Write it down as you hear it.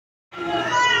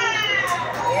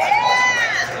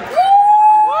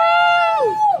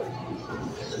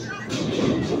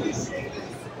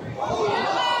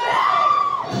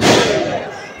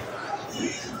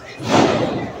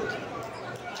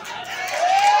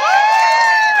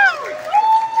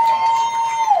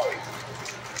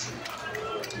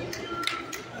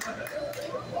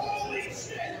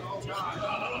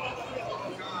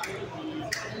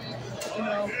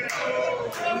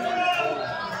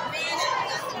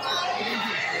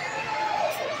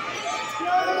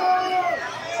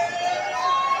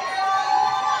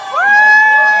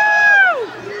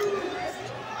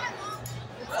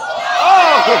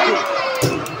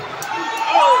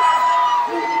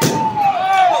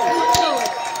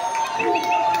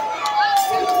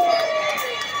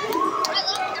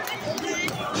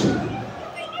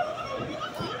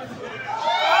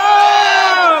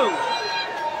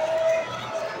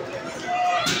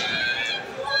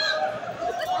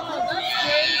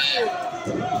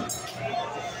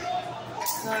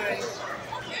Sorry.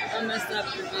 I messed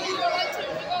up your video.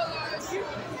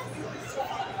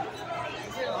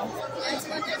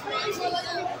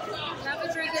 Have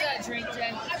a drink of that drink,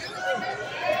 Jen.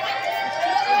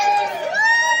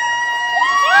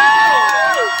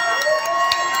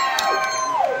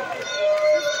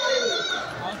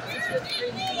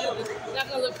 Not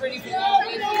gonna look pretty for long,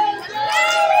 baby.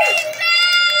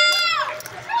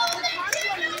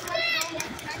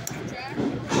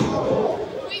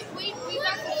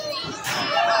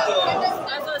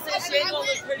 She ain't gonna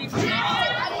look pretty for long. I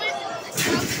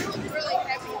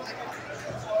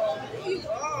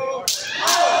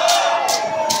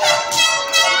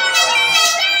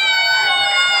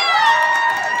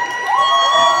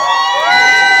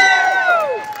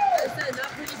said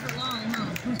not pretty for long, huh?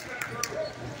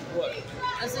 What?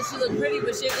 I said she looked pretty,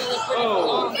 but she ain't gonna look pretty for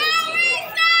long.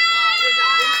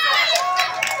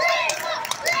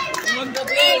 The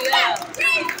blue, yeah.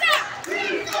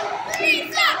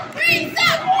 Resa!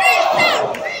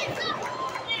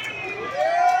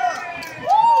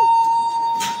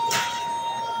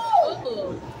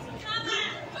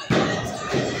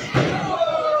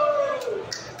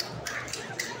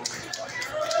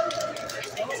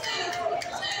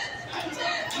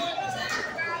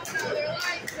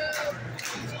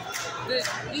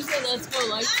 You said let's go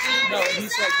light tube? No, he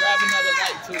said grab another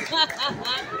light tube.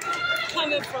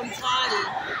 Coming from Toddy,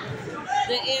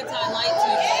 the anti-light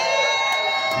tube.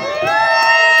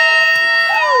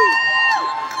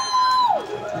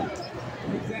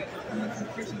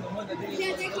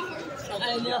 I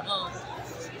know.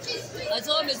 I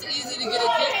told him it's easy to get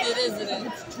addicted, isn't it?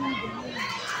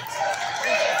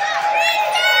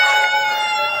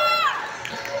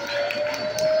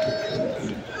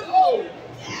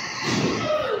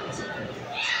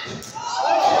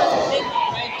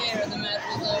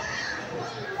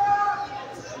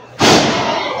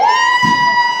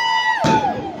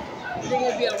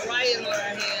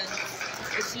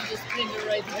 She just pinned her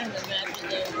right there in the match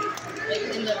below, like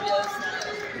in the other side.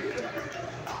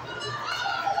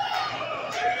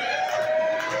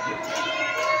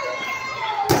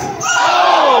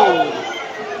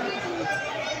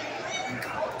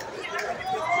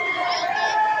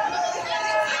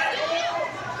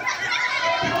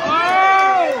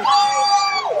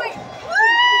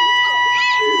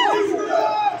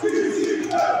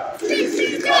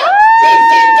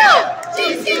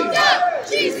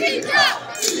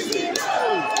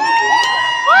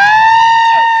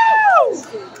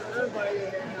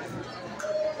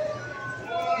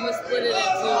 Split it in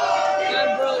two.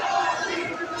 Mine broke.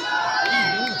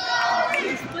 Split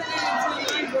it in two.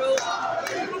 Mine broke.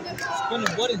 Split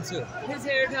what in two? His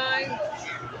hair tie.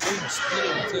 How you gonna split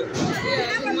it in two?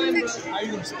 Yeah, because mine broke. How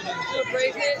you gonna split it in two? He'll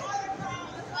break it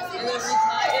and then retie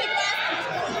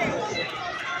it.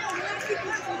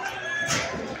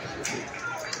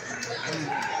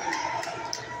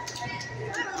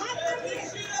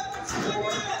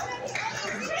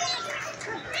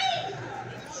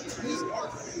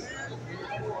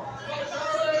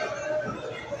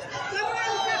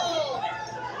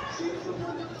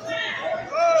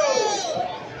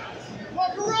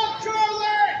 Buckle up,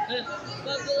 Charlie!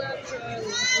 Buckle up,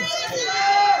 Charlie.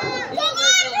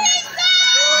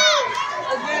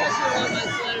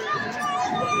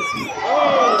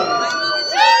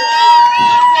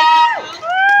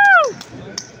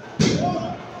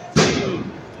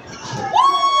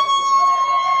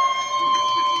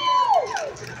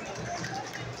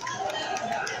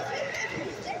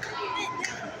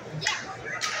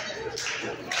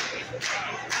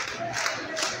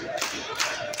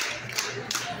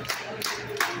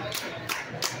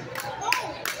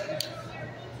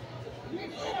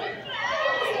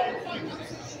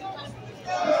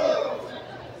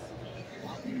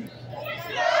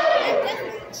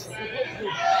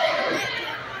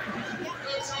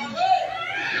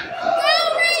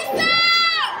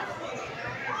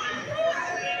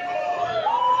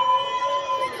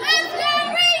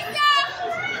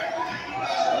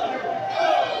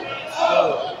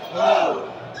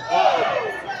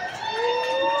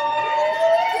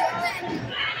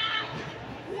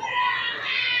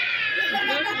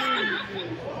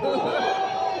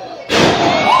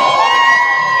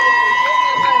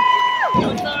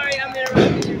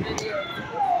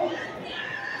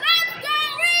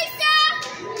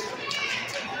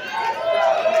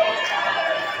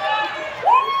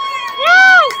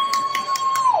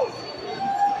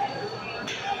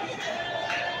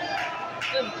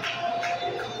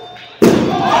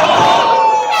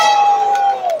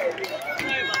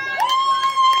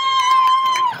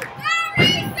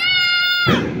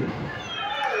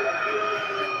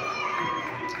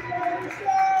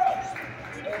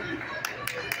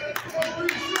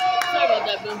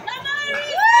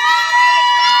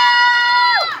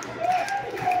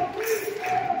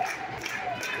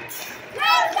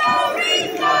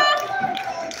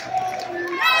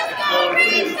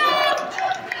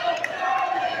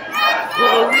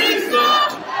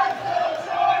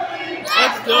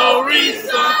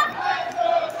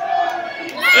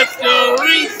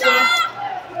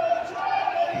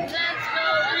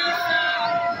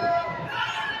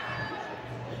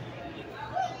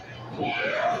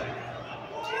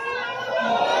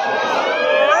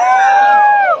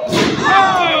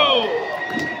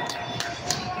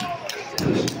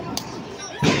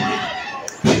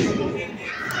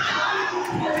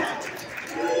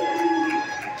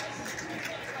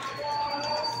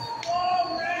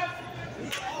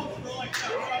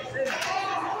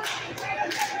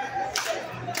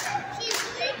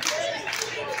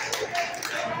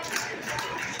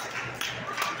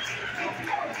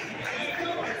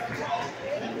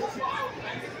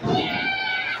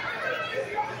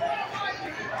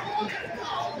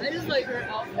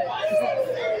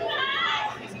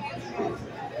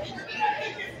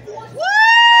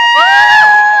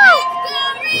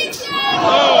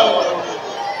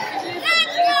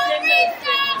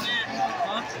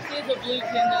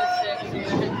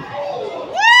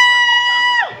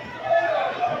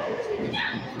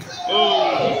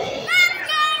 Oh.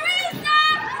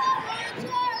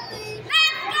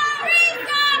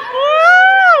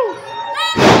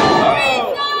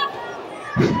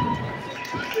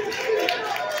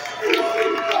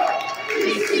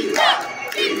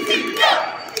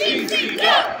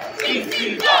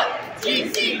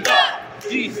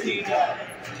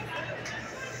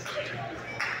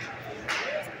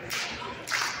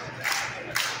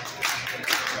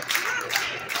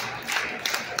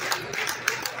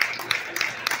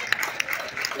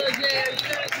 So Jay, are you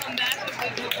gonna come back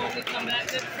if we come back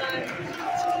next time?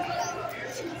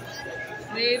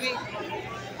 Maybe.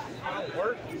 I don't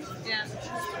work. Yeah.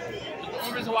 The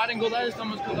only reason why I didn't go last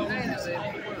time was because I was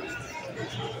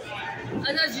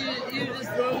I thought you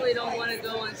just normally don't want to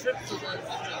go on trips with us.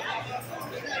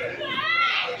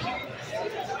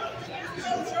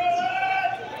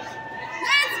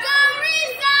 Let's go,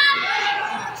 Resa!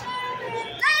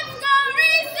 Let's go,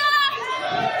 Resa!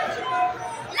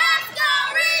 Let's go,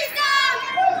 Resa!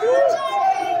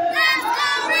 Let's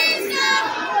go, Resa!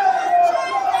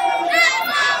 Let's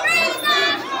go, Resa!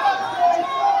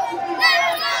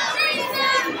 Let's go,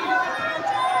 Resa!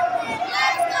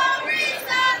 Let's go,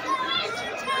 Resa!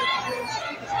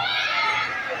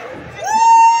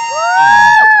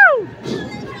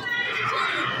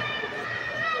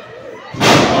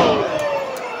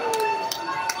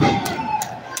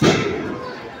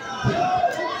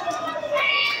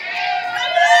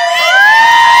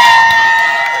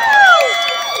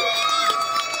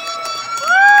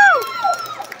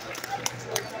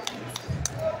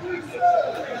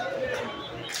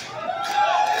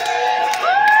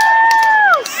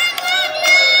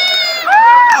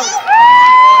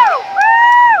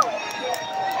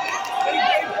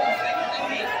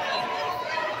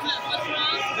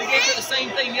 They gave her the same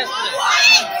thing yesterday.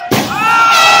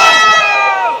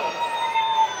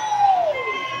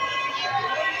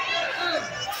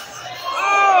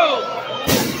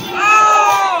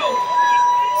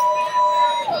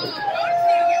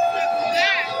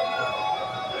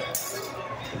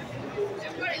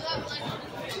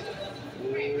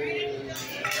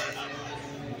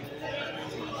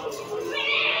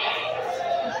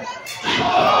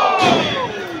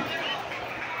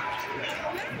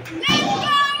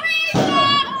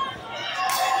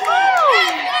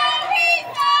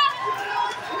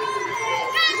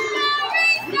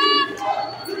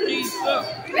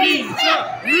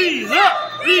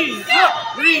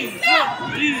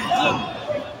 Resa!